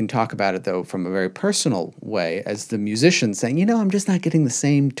 And we can talk about it, though, from a very personal way as the musician saying, I'm just not getting the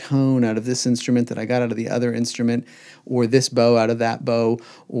same tone out of this instrument that I got out of the other instrument, or this bow out of that bow,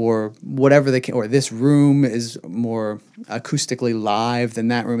 or whatever or this room is more acoustically live than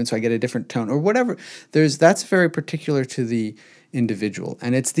that room, and so I get a different tone, or whatever. That's very particular to the individual.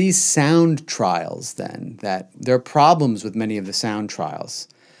 And it's these sound trials, then, that there are problems with many of the sound trials,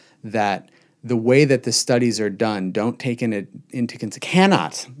 that the way that the studies are done don't take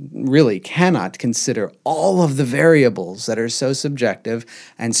cannot consider all of the variables that are so subjective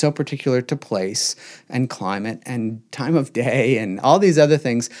and so particular to place and climate and time of day and all these other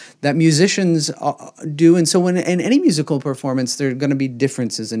things that musicians do. And so when in any musical performance, there are going to be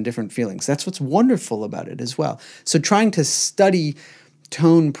differences and different feelings. That's what's wonderful about it as well. So trying to study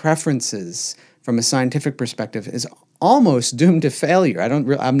tone preferences from a scientific perspective is almost doomed to failure. I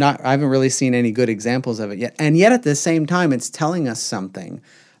haven't really seen any good examples of it yet. And yet at the same time, it's telling us something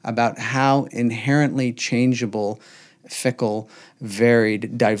about how inherently changeable, fickle,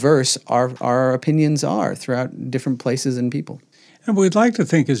 varied, diverse our opinions are throughout different places and people. And we'd like to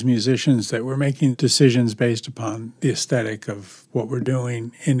think as musicians that we're making decisions based upon the aesthetic of what we're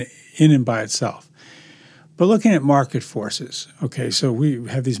doing in and by itself. But looking at market forces, okay, so we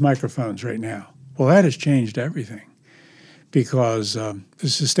have these microphones right now. Well, that has changed everything. because the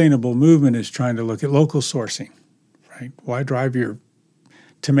sustainable movement is trying to look at local sourcing, right? Why drive your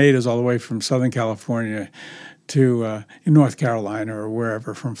tomatoes all the way from Southern California to in North Carolina or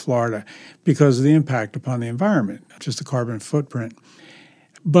wherever, from Florida, because of the impact upon the environment, not just the carbon footprint.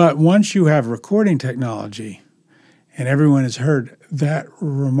 But once you have recording technology and everyone has heard that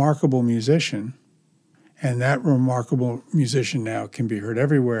remarkable musician, and that remarkable musician now can be heard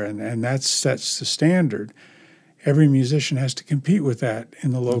everywhere, and that sets the standard, every musician has to compete with that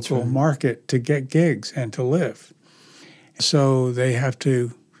in the local market to get gigs and to live. So they have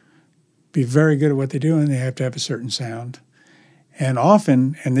to be very good at what they do, and they have to have a certain sound. And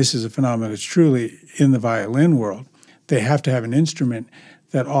often, and this is a phenomenon that's truly in the violin world, they have to have an instrument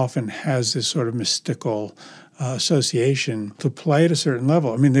that often has this sort of mystical association to play at a certain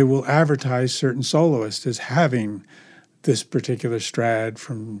level. I mean, they will advertise certain soloists as having this particular Strad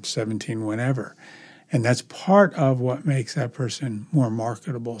from 17 whenever. And that's part of what makes that person more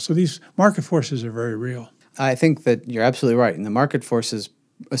marketable. So these market forces are very real. I think that you're absolutely right. And the market forces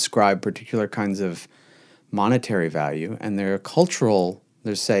ascribe particular kinds of monetary value, and they're cultural,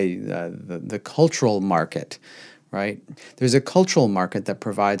 there's, say, the cultural market, right? There's a cultural market that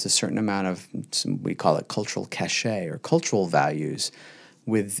provides a certain amount of, we call it cultural cachet or cultural values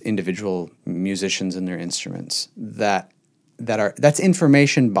with individual musicians and their instruments that's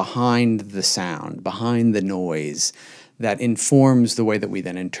information behind the sound, behind the noise, that informs the way that we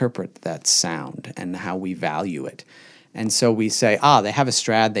then interpret that sound and how we value it. And so we say, they have a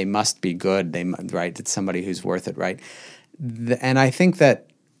Strad, they must be good, right? It's somebody who's worth it, right? And I think that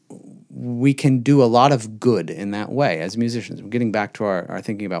we can do a lot of good in that way as musicians. We're getting back to our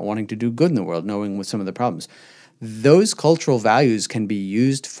thinking about wanting to do good in the world, knowing what some of the problems. Those cultural values can be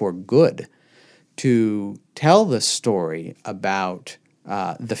used for good to tell the story about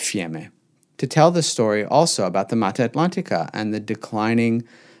the Fiemme, to tell the story also about the Mata Atlantica and the declining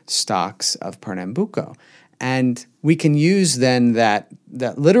stocks of Pernambuco. And we can use then that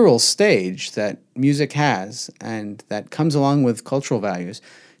literal stage that music has and that comes along with cultural values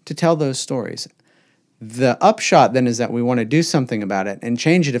to tell those stories. The upshot then is that we want to do something about it and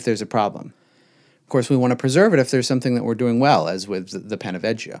change it if there's a problem. Of course, we want to preserve it if there's something that we're doing well, as with the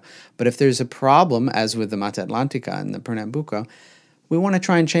Pennaveggio. But if there's a problem, as with the Mata Atlantica and the Pernambuco, we want to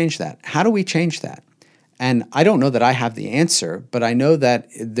try and change that. How do we change that? And I don't know that I have the answer, but I know that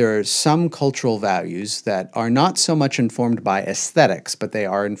there are some cultural values that are not so much informed by aesthetics, but they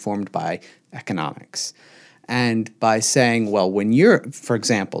are informed by economics. And by saying, well, when you're, for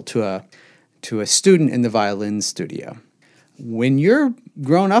example, to a student in the violin studio, when you're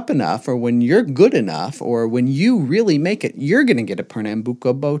grown up enough, or when you're good enough, or when you really make it, you're going to get a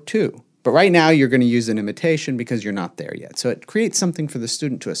Pernambuco bow too. But right now you're going to use an imitation because you're not there yet. So it creates something for the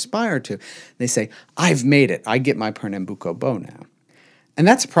student to aspire to. They say, I've made it. I get my Pernambuco bow now. And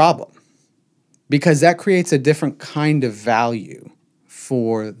that's a problem, because that creates a different kind of value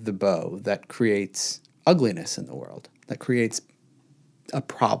for the bow that creates ugliness in the world, that creates a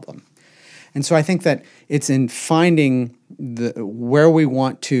problem. And so I think that it's in finding where we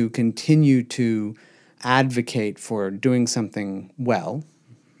want to continue to advocate for doing something well,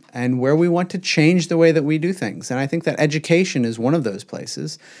 and where we want to change the way that we do things. And I think that education is one of those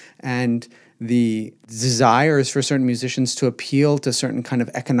places, and the desires for certain musicians to appeal to certain kind of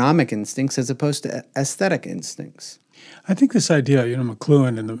economic instincts as opposed to aesthetic instincts. I think this idea,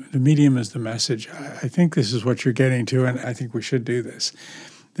 McLuhan, and the medium is the message, I think this is what you're getting to, and I think we should do this,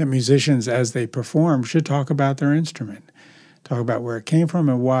 that musicians, as they perform, should talk about their instrument, talk about where it came from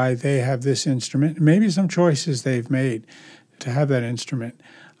and why they have this instrument, and maybe some choices they've made to have that instrument.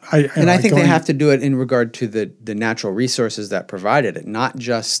 I think they have to do it in regard to the natural resources that provided it, not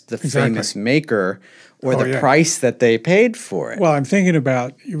just the famous maker or the price that they paid for it. Well, I'm thinking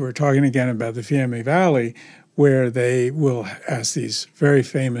about, you were talking again about the Fiemme Valley, where they will ask these very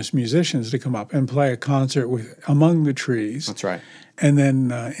famous musicians to come up and play a concert among the trees. That's right. And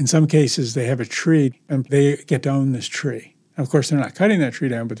then in some cases they have a tree and they get to own this tree. Of course, they're not cutting that tree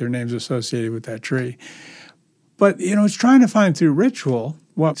down, but their name's associated with that tree. But, it's trying to find through ritual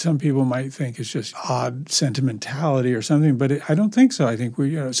what some people might think is just odd sentimentality or something, but I don't think so. I think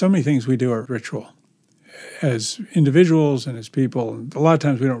so many things we do are ritual as individuals and as people. And a lot of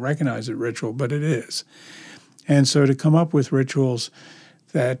times we don't recognize it ritual, but it is. And so to come up with rituals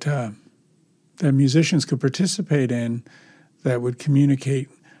that musicians could participate in that would communicate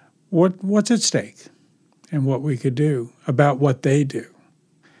what's at stake and what we could do about what they do.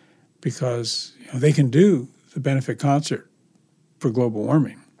 Because they can do the benefit concert for global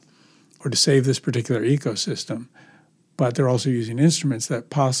warming or to save this particular ecosystem, but they're also using instruments that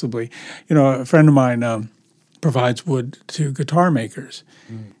possibly, a friend of mine provides wood to guitar makers.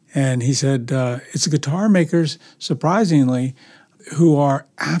 And he said, it's the guitar makers, surprisingly, who are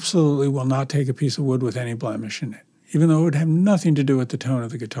absolutely will not take a piece of wood with any blemish in it, even though it would have nothing to do with the tone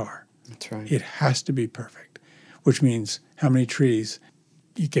of the guitar. That's right. It has to be perfect, which means how many trees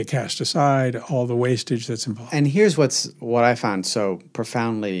you get cast aside, all the wastage that's involved. And here's what I found so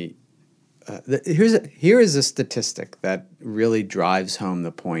profoundly. Here is a statistic that really drives home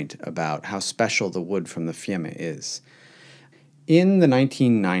the point about how special the wood from the Fiemme is. In the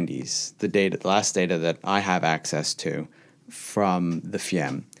 1990s, the last data that I have access to from the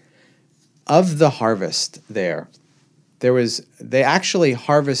Fiemme, of the harvest they actually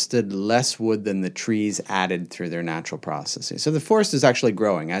harvested less wood than the trees added through their natural processes. So the forest is actually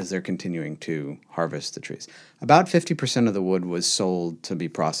growing as they're continuing to harvest the trees. About 50% of the wood was sold to be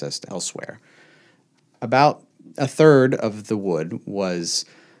processed elsewhere. About a third of the wood was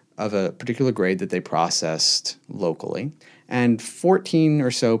of a particular grade that they processed locally, and 14%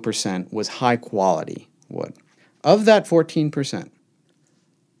 or so was high quality wood. Of that 14%,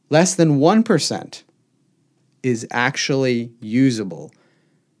 less than 1% is actually usable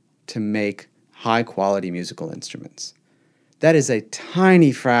to make high-quality musical instruments. That is a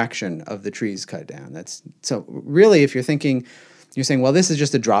tiny fraction of the trees cut down. So really, if you're saying, well, this is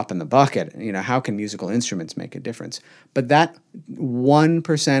just a drop in the bucket. How can musical instruments make a difference? But that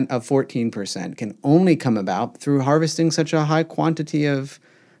 1% of 14% can only come about through harvesting such a high quantity of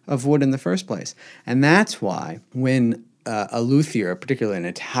wood in the first place. And that's why when a luthier, particularly an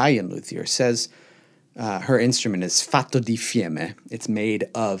Italian luthier, says her instrument is fatto di fiemme. It's made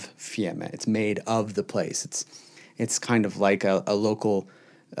of fiemme. It's made of the place. It's kind of like a local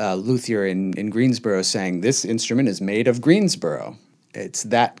luthier in Greensboro saying, this instrument is made of Greensboro. It's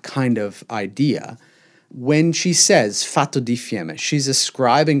that kind of idea. When she says fatto di fiemme, she's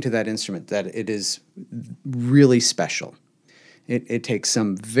ascribing to that instrument that it is really special. It takes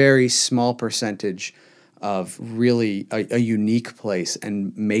some very small percentage of really a unique place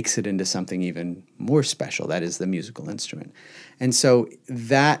and makes it into something even more special. That is the musical instrument. And so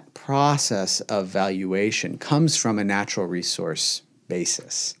that process of valuation comes from a natural resource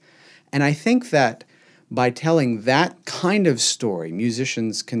basis. And I think that by telling that kind of story,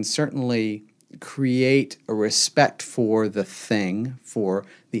 musicians can certainly create a respect for the thing, for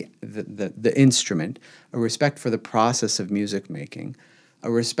the instrument, a respect for the process of music making, a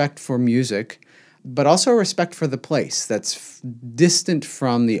respect for music, but also a respect for the place that's distant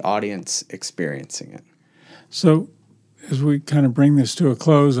from the audience experiencing it. So as we kind of bring this to a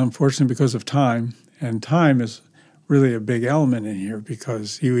close, unfortunately because of time, and time is really a big element in here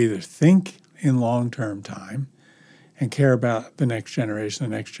because you either think in long-term time and care about the next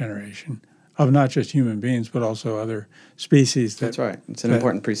generation of not just human beings, but also other species. That's right. It's an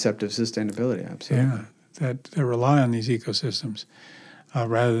important precept of sustainability, absolutely. Yeah, that rely on these ecosystems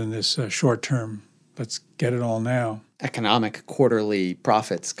rather than this short-term, let's get it all now. Economic quarterly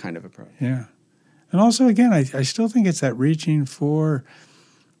profits kind of approach. Yeah. And also, again, I still think it's that reaching for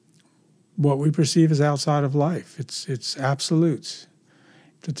what we perceive as outside of life. It's absolutes.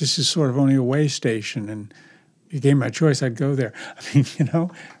 That this is sort of only a way station, and if you gave me a choice, I'd go there. I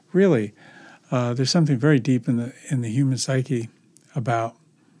mean, really, there's something very deep in the human psyche about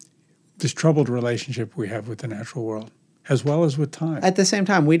this troubled relationship we have with the natural world, as well as with time. At the same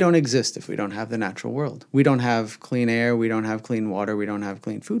time, we don't exist if we don't have the natural world. We don't have clean air, we don't have clean water, we don't have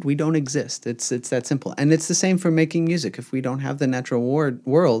clean food. We don't exist. It's that simple. And it's the same for making music. If we don't have the natural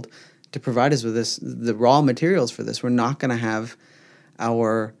world to provide us with the raw materials for this, we're not going to have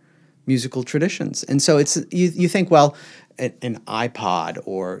our musical traditions. And so it's you think, well, an iPod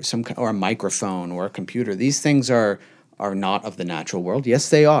or a microphone or a computer, these things are not of the natural world. Yes,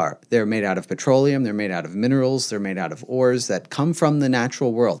 they are. They're made out of petroleum, they're made out of minerals, they're made out of ores that come from the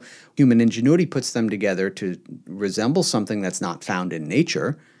natural world. Human ingenuity puts them together to resemble something that's not found in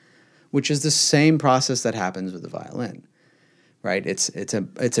nature, which is the same process that happens with the violin. Right? It's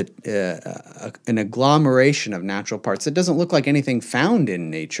an agglomeration of natural parts that doesn't look like anything found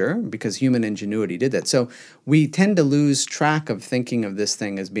in nature because human ingenuity did that. So we tend to lose track of thinking of this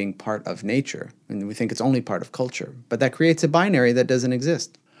thing as being part of nature, and we think it's only part of culture. But that creates a binary that doesn't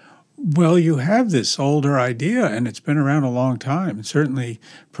exist. Well, you have this older idea, and it's been around a long time, and certainly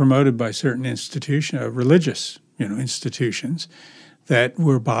promoted by certain religious institutions, that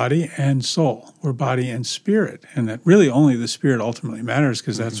we're body and soul, we're body and spirit, and that really only the spirit ultimately matters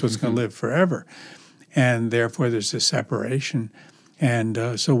because that's what's going to live forever. And therefore there's this separation.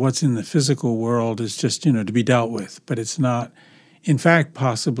 And so what's in the physical world is just, to be dealt with, but it's not, in fact,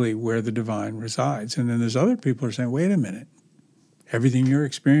 possibly where the divine resides. And then there's other people who are saying, wait a minute, everything you're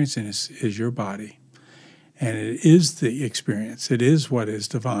experiencing is your body. and it is the experience. It is what is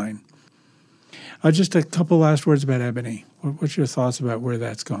divine. Just a couple last words about ebony. What's your thoughts about where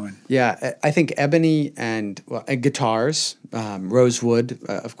that's going? Yeah, I think ebony and guitars, rosewood,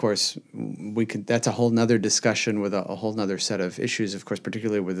 of course, that's a whole nother discussion with a whole nother set of issues, of course,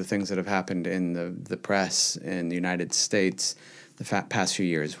 particularly with the things that have happened in the press in the United States the past few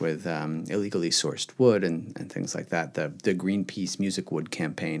years with illegally sourced wood and things like that, the Greenpeace Music Wood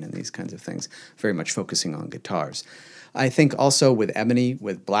campaign and these kinds of things, very much focusing on guitars. I think also with ebony,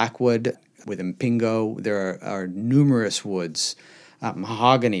 with blackwood, with impingo, there are numerous woods,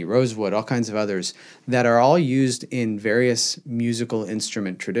 mahogany, rosewood, all kinds of others, that are all used in various musical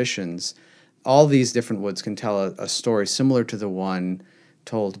instrument traditions. All these different woods can tell a story similar to the one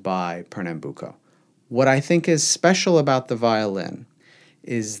told by Pernambuco. What I think is special about the violin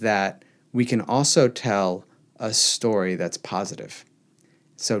is that we can also tell a story that's positive.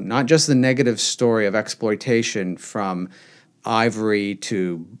 So not just the negative story of exploitation from ivory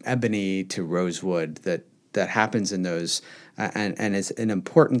to ebony to rosewood that happens in those, and is an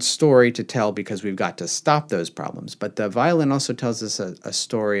important story to tell because we've got to stop those problems. But the violin also tells us a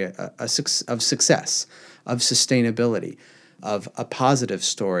story of success, of sustainability, of a positive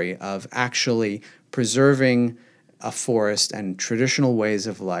story of actually preserving a forest and traditional ways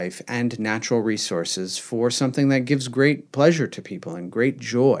of life and natural resources for something that gives great pleasure to people and great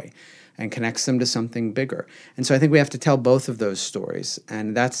joy and connects them to something bigger. And so I think we have to tell both of those stories,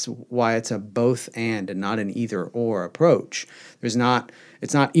 and that's why it's a both and not an either or approach. It's not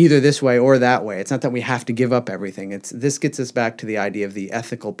either this way or that way. It's not that we have to give up everything. This gets us back to the idea of the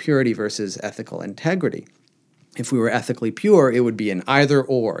ethical purity versus ethical integrity. If we were ethically pure, it would be an either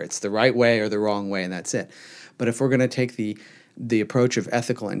or. It's the right way or the wrong way, and that's it. But if we're going to take the approach of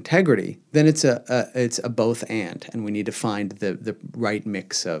ethical integrity, then it's a both and we need to find the right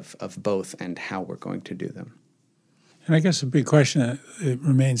mix of both and how we're going to do them. And I guess a big question that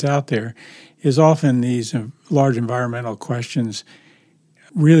remains out there is often these large environmental questions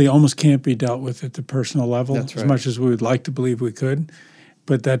really almost can't be dealt with at the personal level. That's right. As much as we would like to believe we could,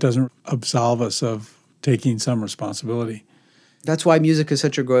 but that doesn't absolve us of taking some responsibility. That's why music is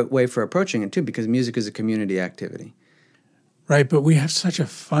such a great way for approaching it, too, because music is a community activity. Right, but we have such a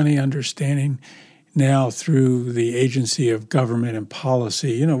funny understanding now through the agency of government and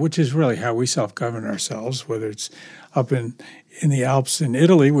policy, which is really how we self-govern ourselves, whether it's up in the Alps in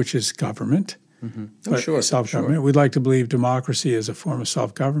Italy, which is government, Oh, sure, self-government. sure. We'd like to believe democracy is a form of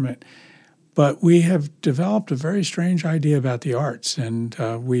self-government. But we have developed a very strange idea about the arts, and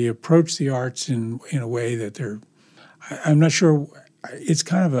we approach the arts in a way that I'm not sure, it's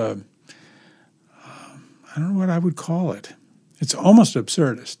kind of I don't know what I would call it. It's almost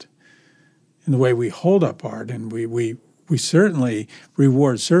absurdist in the way we hold up art, and we certainly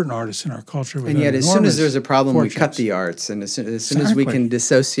reward certain artists in our culture with and yet as soon as there's a problem, fortunes. we cut the arts, and as soon as Exactly. we can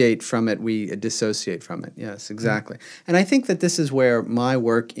dissociate from it, we dissociate from it. Yes, exactly. And I think that this is where my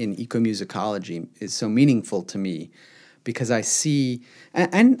work in ecomusicology is so meaningful to me, because I see,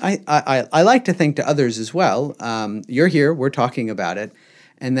 and I like to think to others as well, you're here, we're talking about it,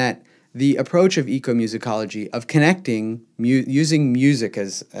 and that the approach of ecomusicology, of connecting, using music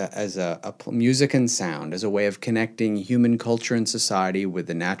as music and sound as a way of connecting human culture and society with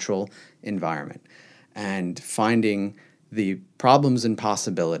the natural environment, and finding the problems and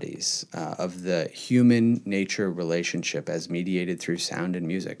possibilities of the human-nature relationship as mediated through sound and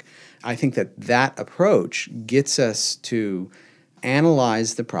music. I think that approach gets us to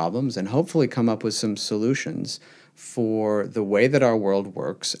analyze the problems and hopefully come up with some solutions for the way that our world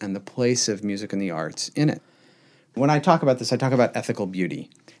works and the place of music and the arts in it. When I talk about this, I talk about ethical beauty,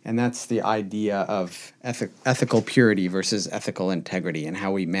 and that's the idea of ethical purity versus ethical integrity and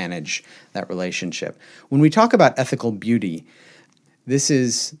how we manage that relationship. When we talk about ethical beauty, this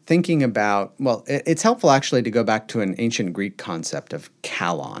is thinking about, it's helpful actually to go back to an ancient Greek concept of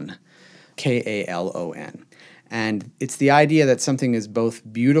kalon, K-A-L-O-N. And it's the idea that something is both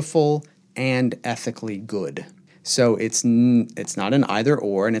beautiful and ethically good. So it's not an either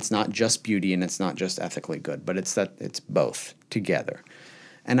or, and it's not just beauty, and it's not just ethically good, but it's both together.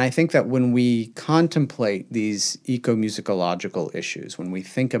 And I think that when we contemplate these ecomusicological issues, when we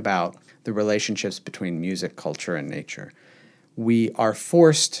think about the relationships between music, culture, and nature, we are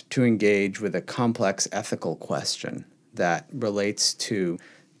forced to engage with a complex ethical question that relates to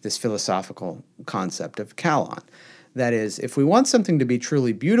this philosophical concept of kalon. That is, if we want something to be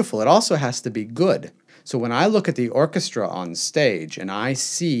truly beautiful, it also has to be good. So when I look at the orchestra on stage and I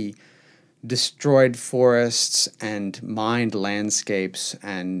see destroyed forests and mined landscapes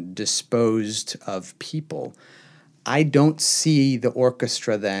and disposed of people, I don't see the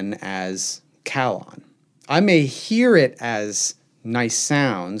orchestra then as kalon. I may hear it as nice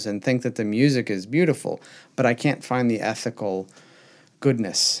sounds and think that the music is beautiful, but I can't find the ethical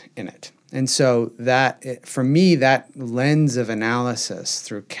goodness in it. And so that, for me, that lens of analysis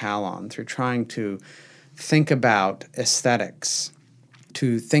through Calon, through trying to think about aesthetics,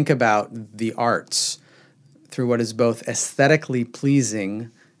 to think about the arts through what is both aesthetically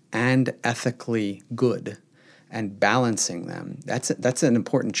pleasing and ethically good, and balancing them, that's an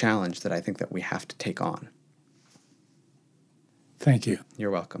important challenge that I think that we have to take on. Thank you.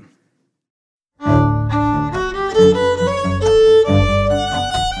 You're welcome.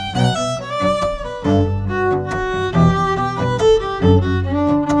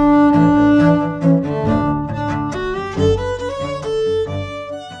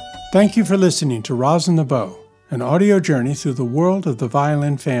 Thank you for listening to Rosin the Bow, an audio journey through the world of the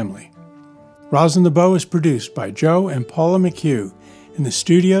violin family. Rosin the Bow is produced by Joe and Paula McHugh in the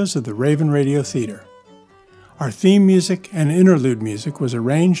studios of the Raven Radio Theater. Our theme music and interlude music was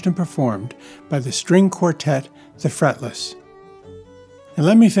arranged and performed by the string quartet The Fretless. And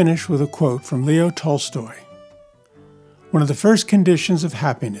let me finish with a quote from Leo Tolstoy. One of the first conditions of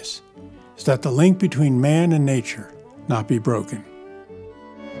happiness is that the link between man and nature not be broken.